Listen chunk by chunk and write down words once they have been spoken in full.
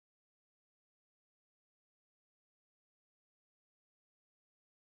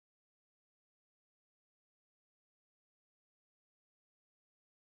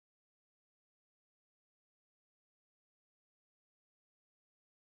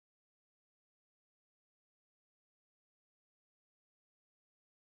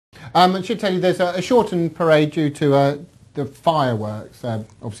I should tell you there's a shortened parade due to the fireworks,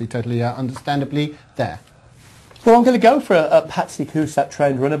 obviously totally understandably there. Well, I'm going to go for a Patsy Cusack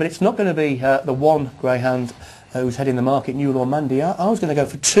trained runner, but it's not going to be the one Greyhound who's heading the market, New Law Mandy. I was going to go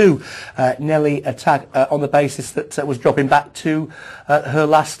for 2, Nelly Attack, on the basis that was dropping back to her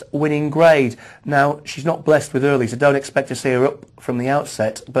last winning grade. Now, she's not blessed with early, so don't expect to see her up from the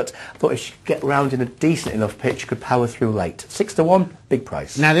outset, but I thought if she could get round in a decent enough pitch, she could power through late. 6 to 1, big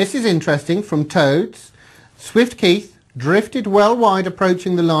price. Now, this is interesting from Toads. Swift Keith drifted well wide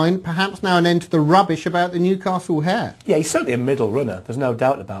approaching the line, perhaps now an end to the rubbish about the Newcastle hare. Yeah, he's certainly a middle runner, there's no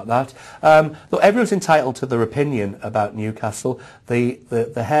doubt about that. Look, everyone's entitled to their opinion about Newcastle. The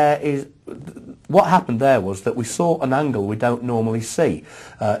hare is... What happened there was that we saw an angle we don't normally see,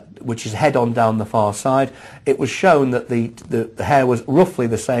 which is head on down the far side. It was shown that the hare was roughly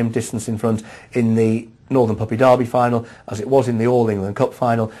the same distance in front in the Northern Puppy Derby final as it was in the All England Cup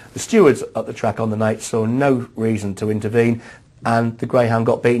final. The stewards at the track on the night saw no reason to intervene, and the Greyhound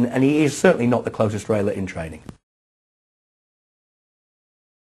got beaten, and he is certainly not the closest railer in training.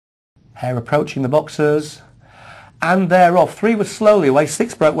 Hare approaching the boxers, and they're off. 3 was slowly away,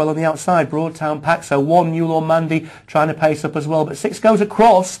 6 broke well on the outside. Broadtown Paxo, 1 New Law Mandy trying to pace up as well, but 6 goes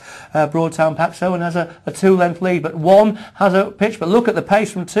across Broadtown Paxo and has a 2-length lead, but 1 has a pitch. But look at the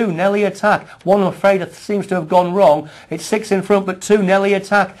pace from 2, Nelly Attack. 1, I'm afraid, seems to have gone wrong. It's 6 in front, but 2, Nelly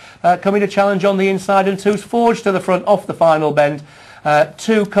Attack, coming to challenge on the inside, and 2's forged to the front off the final bend.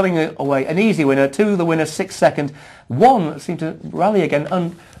 2 coming away, an easy winner. 2 the winner, 6 second. 1 seemed to rally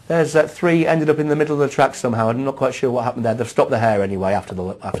again. There's 3 ended up in the middle of the track somehow. I'm not quite sure what happened there. They've stopped the hare anyway after the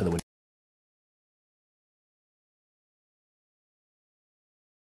win.